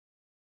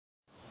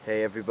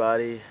Hey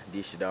everybody,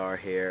 DeShadara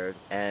here,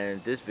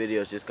 and this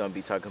video is just going to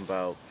be talking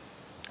about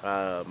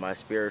my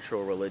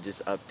spiritual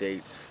religious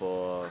updates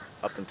for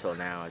up until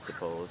now, I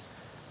suppose.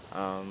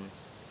 Um,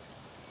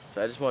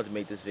 so I just wanted to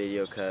make this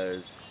video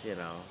because,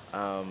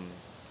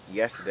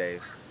 yesterday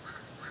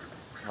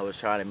I was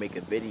trying to make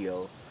a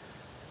video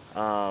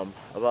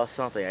about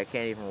something I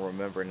can't even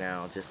remember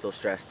now, just so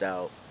stressed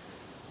out.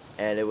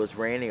 And it was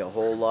raining a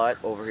whole lot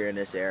over here in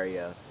this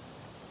area,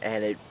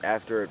 and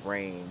after it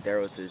rained, there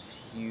was this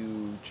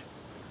huge,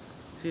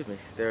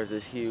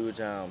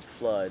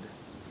 flood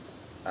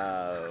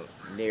uh,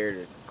 near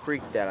the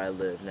creek that I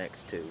live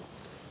next to,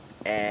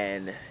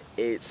 and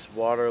its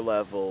water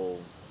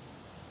level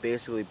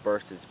basically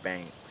burst its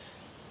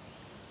banks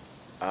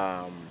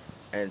um,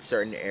 in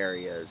certain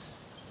areas,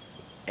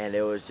 and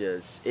it was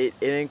just it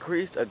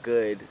increased a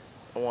good,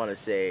 I want to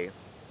say,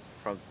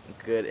 from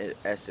good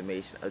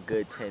estimation, a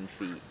good 10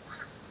 feet,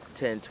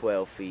 10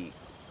 12 feet,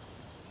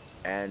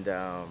 and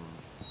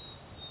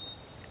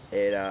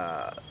it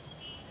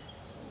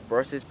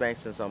burst its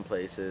banks in some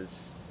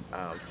places,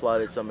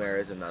 flooded some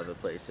areas in other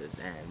places,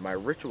 and my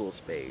ritual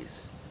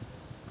space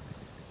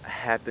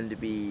happened to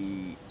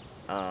be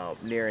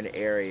near an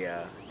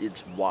area.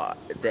 It's wide.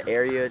 The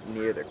area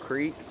near the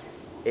creek,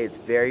 it's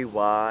very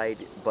wide,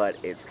 but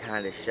it's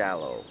kind of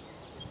shallow,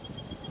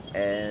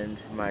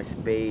 and my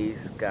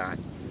space got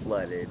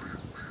flooded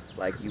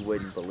like you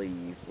wouldn't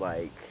believe.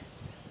 Like,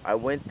 I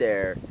went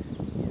there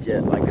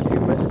just like a few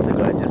minutes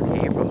ago. I just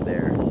came from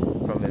there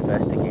from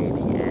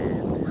investigating,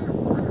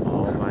 and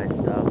all my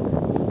stuff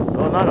is,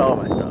 well, not all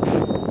my stuff.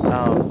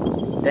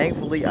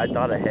 Thankfully, I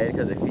thought ahead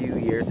because a few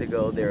years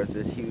ago there was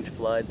this huge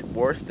flood,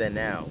 worse than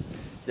now,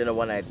 than the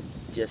one that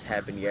just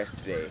happened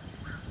yesterday,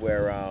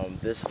 where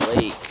this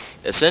lake,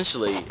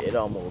 essentially, it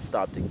almost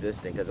stopped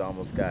existing because it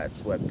almost got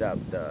swept up.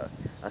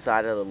 A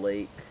side of the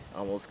lake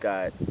almost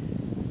got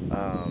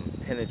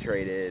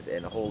penetrated,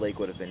 and the whole lake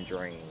would have been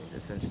drained,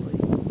 essentially.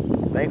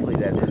 Thankfully,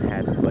 that didn't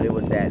happen, but it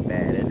was that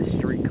bad, and the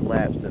street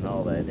collapsed and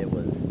all that, and it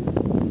was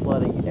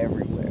flooding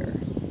everywhere.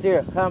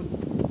 Sierra, come.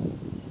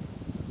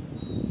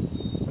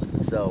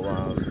 So,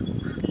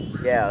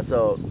 yeah,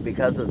 so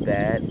because of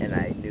that, and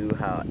I knew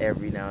how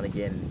every now and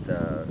again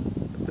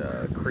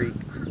the creek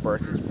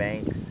bursts its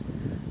banks,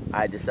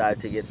 I decided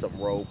to get some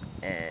rope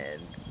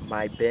and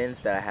my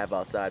bins that I have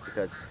outside,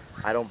 because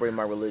I don't bring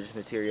my religious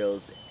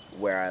materials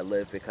where I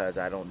live because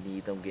I don't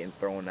need them getting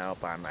thrown out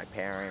by my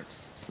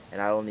parents,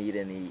 and I don't need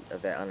any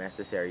of that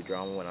unnecessary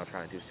drama when I'm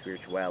trying to do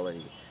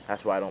spirituality.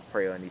 That's why I don't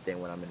pray or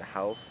anything when I'm in the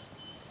house.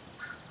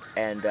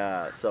 And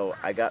so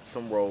I got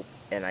some rope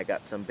and I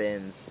got some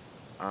bins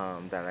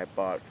that I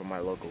bought from my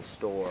local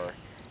store.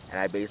 And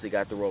I basically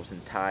got the ropes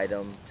and tied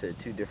them to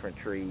two different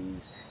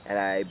trees. And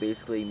I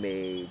basically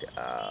made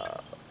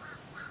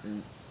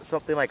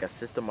something like a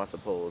system, I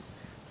suppose,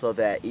 so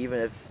that even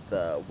if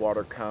the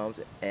water comes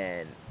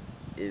and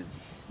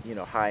is,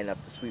 high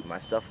enough to sweep my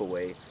stuff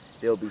away,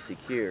 they'll be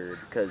secured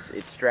because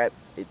it's strapped.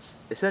 It's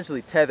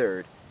essentially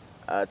tethered,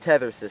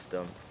 tether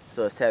system.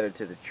 So it's tethered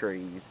to the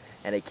trees,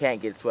 and it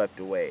can't get swept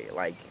away.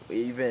 Like,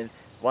 even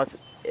once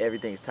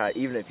everything's tied,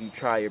 even if you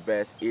try your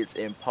best, it's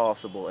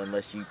impossible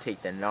unless you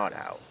take the knot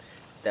out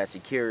that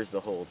secures the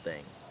whole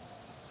thing.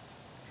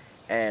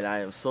 And I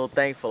am so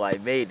thankful I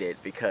made it,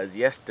 because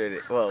yesterday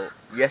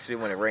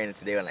when it rained and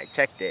today when I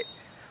checked it,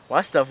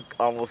 my stuff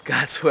almost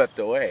got swept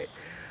away.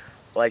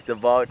 Like the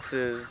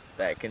boxes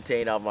that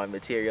contain all my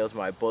materials,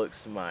 my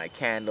books, my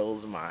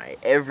candles, my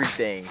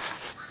everything.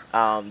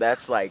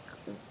 That's like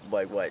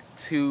what,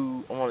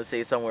 I want to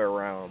say somewhere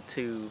around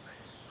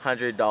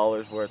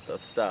 $200 worth of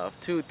stuff,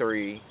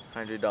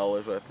 $300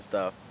 worth of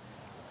stuff,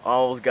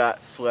 almost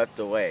got swept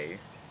away.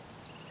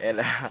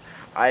 And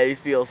I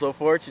feel so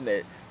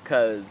fortunate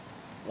because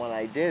when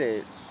I did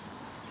it,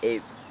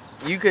 it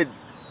you could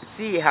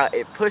see how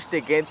it pushed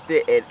against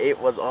it and it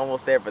was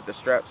almost there, but the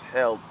straps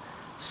held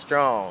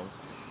strong,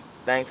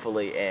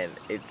 thankfully, and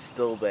it's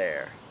still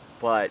there.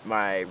 But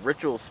my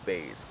ritual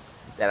space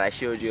that I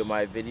showed you in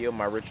my video,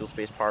 my ritual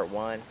space part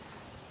 1,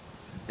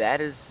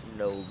 that is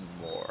no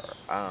more.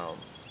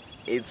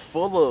 It's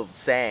full of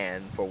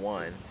sand for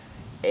one.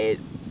 It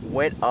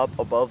went up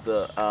above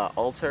the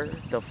altar,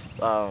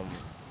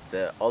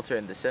 the altar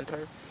in the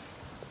center,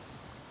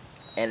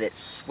 and it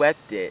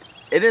swept it.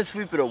 It didn't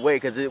sweep it away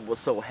because it was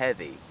so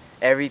heavy.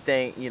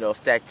 Everything,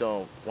 stacked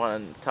on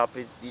one top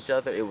of each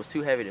other, it was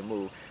too heavy to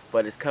move.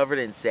 But it's covered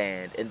in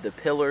sand, and the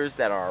pillars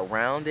that are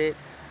around it,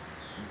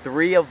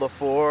 3 of the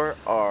 4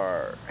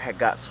 had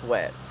got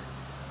swept,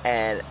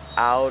 and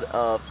out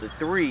of the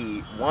 3,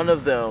 1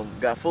 of them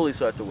got fully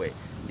swept away.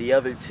 The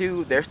other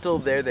 2, they're still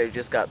there. They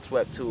just got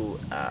swept to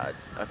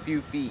a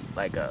few feet,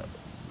 like a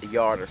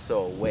yard or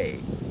so away.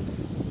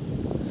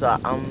 So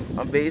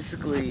I'm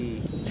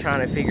basically trying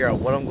to figure out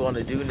what I'm going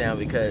to do now,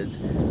 because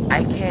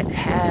I can't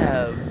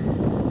have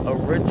a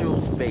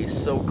ritual space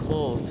so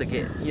close to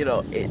get,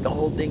 the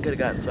whole thing could have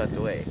gotten swept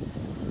away.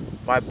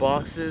 My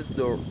boxes,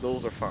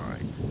 those are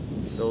fine.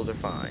 Those are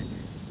fine.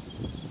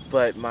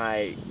 But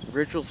my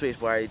ritual space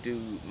where I do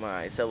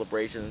my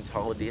celebrations,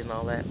 holidays, and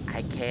all that,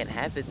 I can't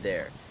have it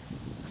there.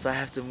 So I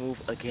have to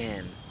move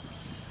again.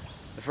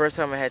 The first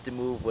time I had to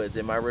move was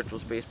in my ritual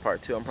space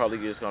part 2. I'm probably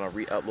just gonna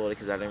re-upload it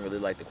because I didn't really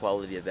like the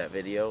quality of that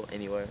video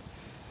anyway.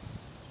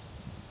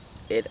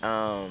 It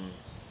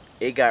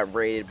it got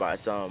raided by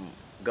some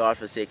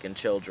godforsaken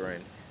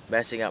children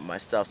messing up my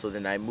stuff. So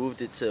then I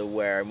moved it to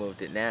where I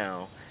moved it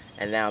now,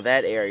 and now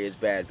that area is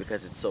bad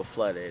because it's so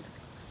flooded.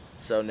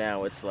 So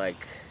now it's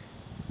like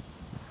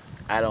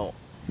I don't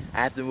I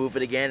have to move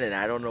it again, and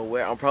I don't know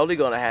where. I'm probably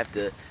gonna have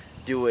to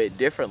do it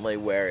differently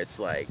where it's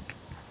like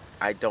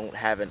I don't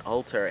have an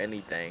altar or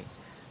anything.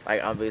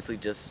 Like I'm basically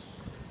just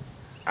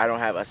I don't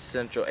have a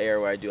central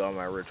area where I do all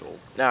my ritual.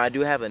 Now I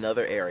do have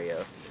another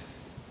area,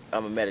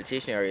 a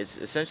meditation area. It's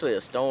essentially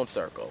a stone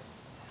circle,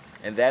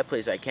 and that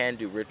place I can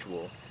do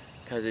ritual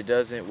because it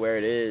doesn't where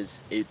it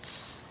is.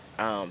 It's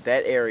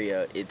that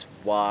area. It's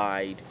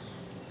wide,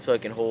 so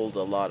it can hold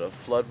a lot of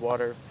flood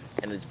water,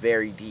 and it's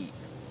very deep.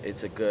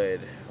 It's a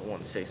good I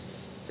want to say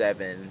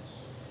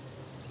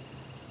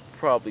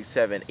probably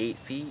 7-8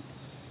 feet.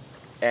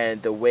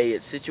 And the way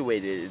it's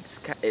situated,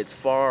 it's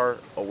far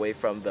away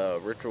from the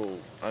ritual.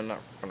 I'm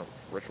not from the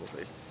ritual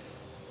space.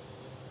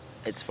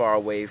 It's far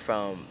away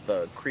from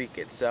the creek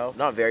itself.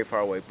 Not very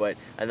far away, but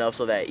enough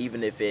so that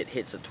even if it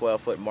hits a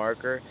 12-foot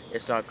marker,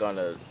 it's not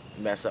gonna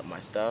mess up my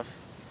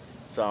stuff.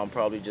 So I'm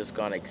probably just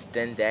gonna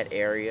extend that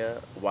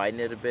area, widen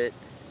it a bit,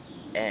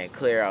 and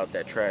clear out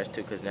that trash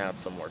too, because now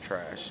it's some more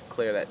trash.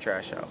 Clear that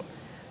trash out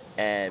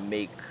and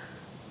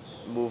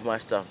move my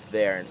stuff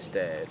there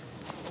instead.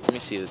 Let me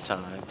see the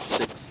time.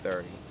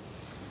 6:30.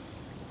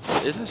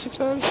 Is that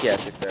 6:30? Yeah,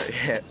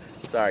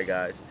 6:30. Sorry,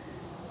 guys.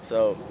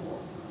 So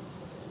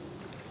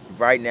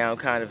right now, I'm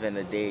kind of in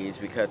a daze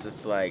because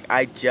it's like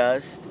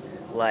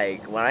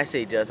when I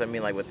say just, I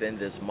mean like within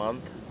this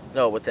month.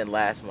 No, within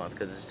last month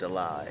because it's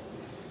July.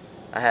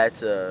 I had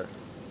to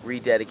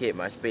rededicate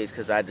my space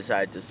because I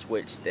decided to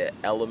switch the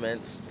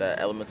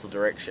elemental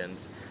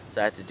directions.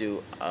 So I had to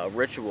do a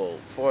ritual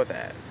for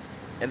that.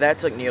 And that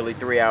took nearly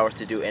 3 hours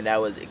to do, and that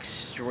was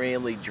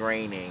extremely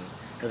draining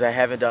because I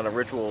haven't done a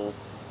ritual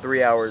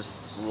 3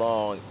 hours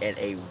long in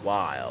a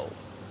while.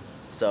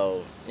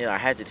 So, I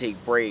had to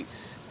take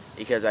breaks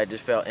because I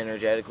just felt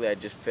energetically, I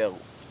just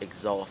felt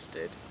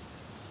exhausted.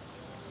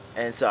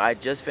 And so I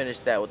just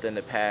finished that within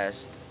the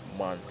past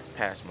month.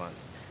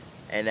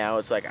 And now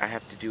it's like I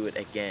have to do it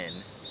again.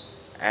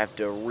 I have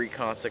to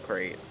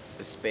reconsecrate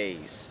the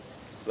space.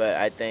 But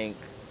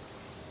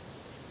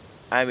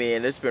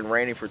it's been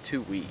raining for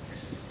 2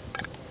 weeks.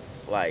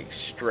 Like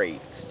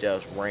straight. It's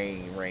just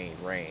rain, rain,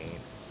 rain.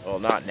 Well,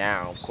 not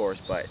now, of course,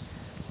 but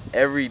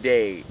every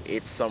day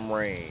it's some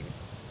rain.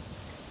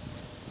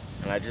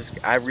 And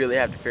I really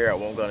have to figure out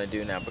what I'm going to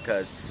do now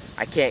because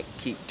I can't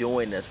keep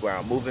doing this where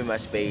I'm moving my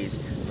space,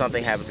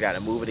 something happens, I got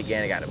to move it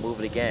again,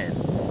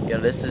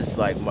 this is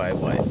like my,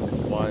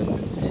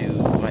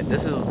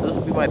 this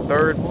will be my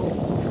third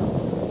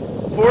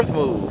move. Fourth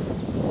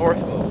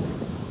move.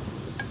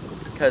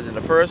 Because in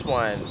the first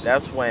one,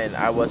 that's when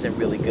I wasn't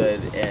really good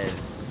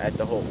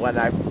when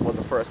I was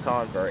a first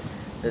convert.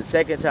 The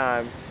second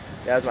time,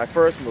 that was my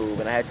first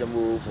move, and I had to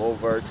move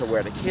over to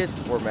where the kids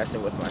were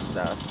messing with my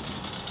stuff.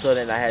 So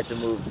then I had to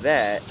move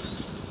that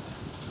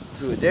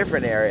to a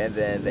different area, and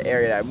then the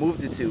area that I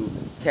moved it to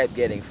kept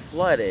getting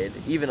flooded.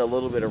 Even a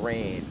little bit of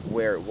rain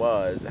where it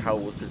was, how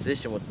it was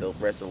positioned with the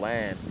rest of the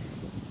land,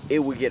 it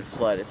would get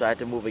flooded. So I had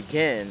to move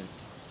again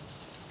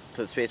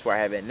to the space where I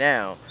have it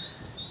now.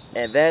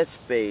 And that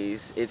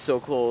space, it's so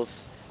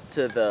close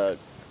to the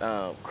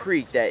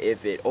creek that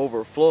if it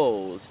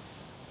overflows,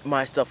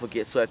 my stuff will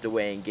get swept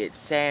away and get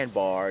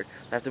sandbarred.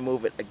 I have to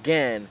move it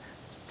again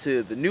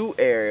to the new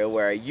area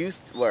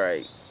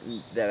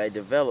that I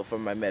developed for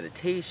my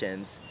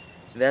meditations.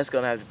 And that's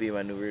gonna have to be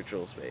my new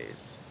ritual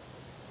space.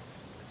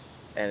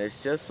 And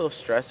it's just so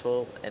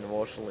stressful and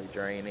emotionally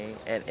draining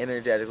and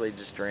energetically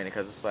just draining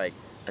because it's like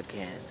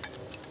again,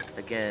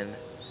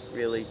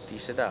 really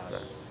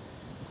DeShadara.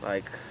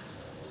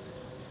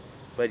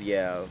 But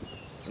yeah,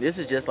 this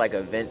is just like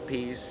a vent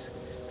piece,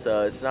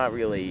 so it's not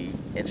really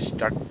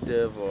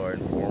instructive or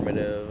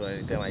informative or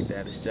anything like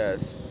that.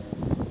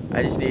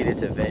 I just needed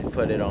to vent and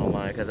put it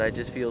online because I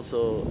just feel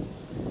so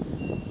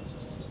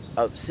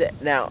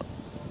upset. Now,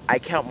 I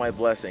count my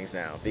blessings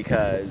now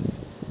because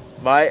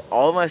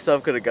all my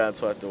stuff could have gotten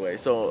swept away.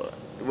 So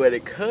how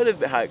it could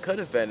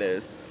have been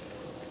is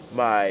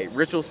my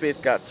ritual space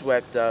got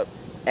swept up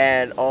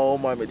and all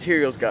my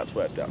materials got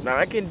swept up. Now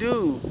I can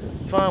do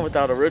fine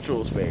without a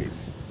ritual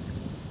space.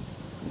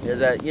 Is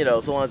that,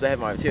 so long as I have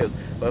my materials.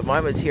 But if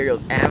my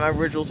materials and my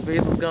ritual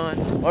space was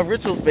gone, my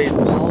ritual space,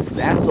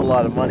 that's a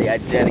lot of money I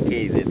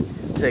dedicated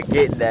to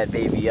getting that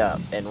baby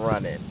up and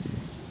running.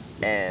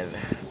 And,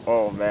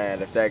 oh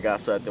man, if that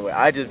got swept away,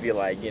 I'd just be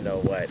like, you know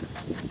what,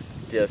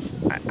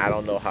 I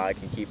don't know how I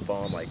can keep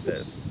on like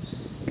this.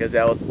 Because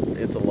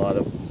it's a lot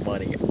of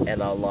money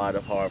and a lot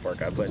of hard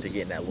work I put into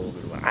getting that little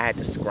bit of money. I had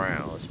to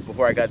scrounge.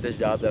 Before I got this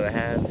job that I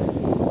had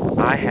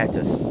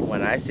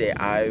when I say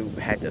I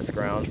had to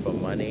scrounge for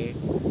money,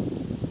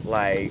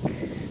 like,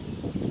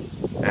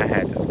 I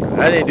had to scrap.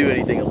 I didn't do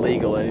anything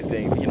illegal,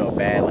 anything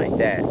bad like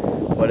that.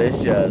 But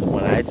it's just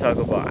when I talk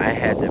about I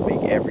had to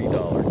make every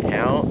dollar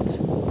count.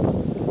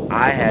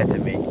 I had to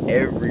make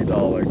every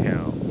dollar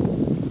count,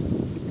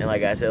 and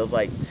like I said, it was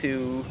like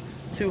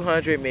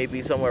 200,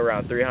 maybe somewhere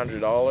around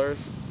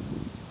 $300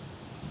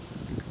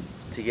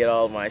 to get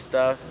all of my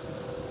stuff.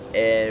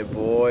 And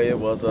boy, it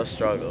was a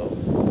struggle.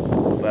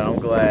 But I'm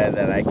glad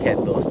that I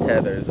kept those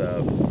tethers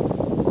up.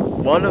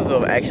 One of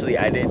them, actually,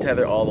 I didn't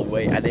tether all the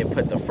way. I didn't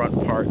put the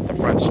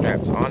front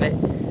straps on it.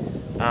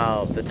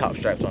 The top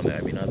straps on it,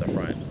 I mean, on the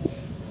front.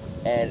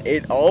 And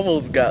it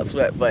almost got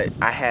swept, but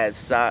I had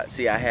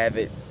see, I have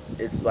it.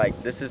 It's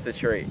like, this is the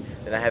tray.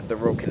 Then I have the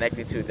rope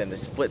connecting to it, then it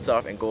splits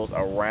off and goes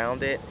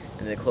around it,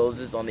 and then it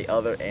closes on the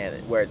other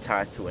end where it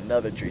ties to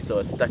another tree, so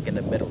it's stuck in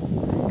the middle.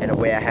 And the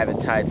way I have it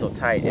tied so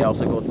tight, it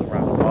also goes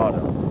around the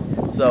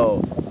bottom.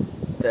 So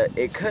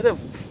it could have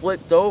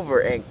flipped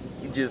over and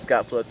just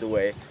got flipped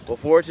away. But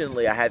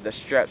fortunately, I had the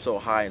strap so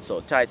high and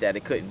so tight that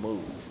it couldn't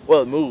move.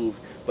 Well, it moved,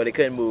 but it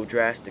couldn't move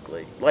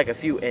drastically, like a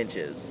few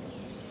inches.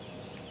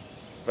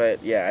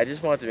 But yeah, I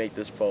just wanted to make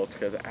this post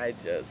because I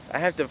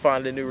have to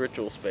find a new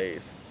ritual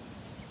space.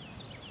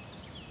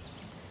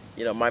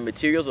 My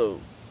materials are,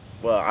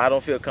 well, I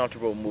don't feel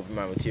comfortable moving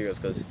my materials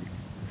because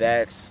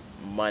that's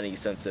money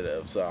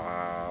sensitive, so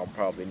I'm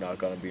probably not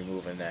going to be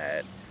moving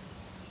that.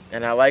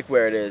 And I like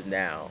where it is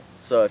now.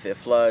 So if it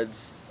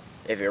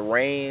floods, if it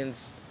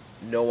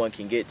rains, no one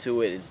can get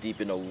to it. It's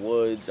deep in the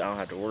woods. I don't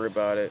have to worry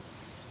about it.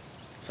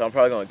 So I'm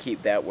probably going to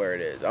keep that where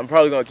it is. I'm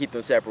probably going to keep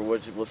them separate,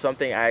 which was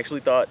something I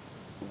actually thought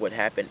would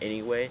happen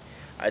anyway.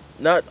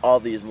 Not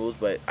all these moves,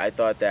 but I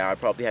thought that I'd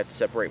probably have to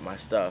separate my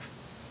stuff.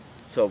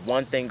 So if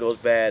one thing goes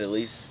bad, at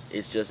least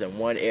it's just in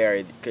one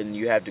area, because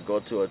you have to go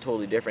to a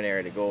totally different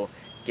area to go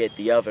get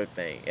the other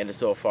thing. And it's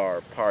so far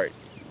apart,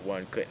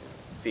 one couldn't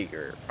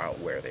figure out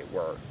where they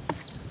were.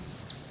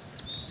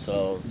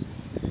 So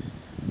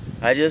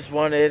I just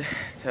wanted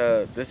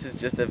to, this is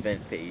just a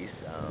vent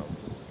piece.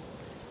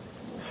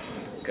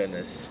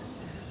 Goodness.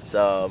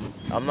 So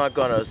I'm not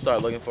gonna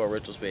start looking for a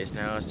ritual space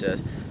now. It's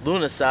just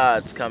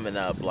Lunasad's coming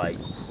up like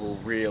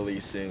really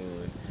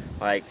soon.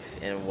 Like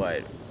in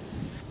what,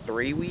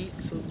 3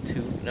 weeks?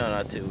 No,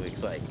 not 2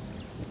 weeks, like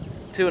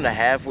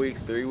 2.5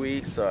 weeks, 3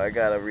 weeks. So I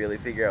gotta really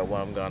figure out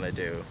what I'm gonna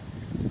do.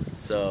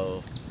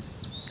 So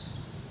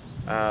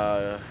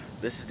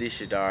this is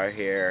DeShadara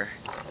here.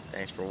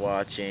 Thanks for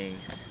watching.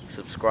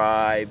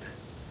 Subscribe,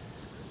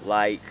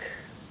 like,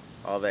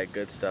 all that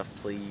good stuff,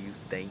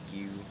 please. Thank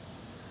you.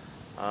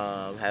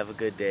 Have a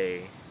good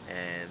day,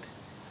 and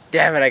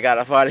damn it, I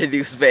gotta find a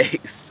new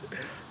space.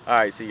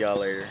 Alright, see y'all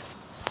later.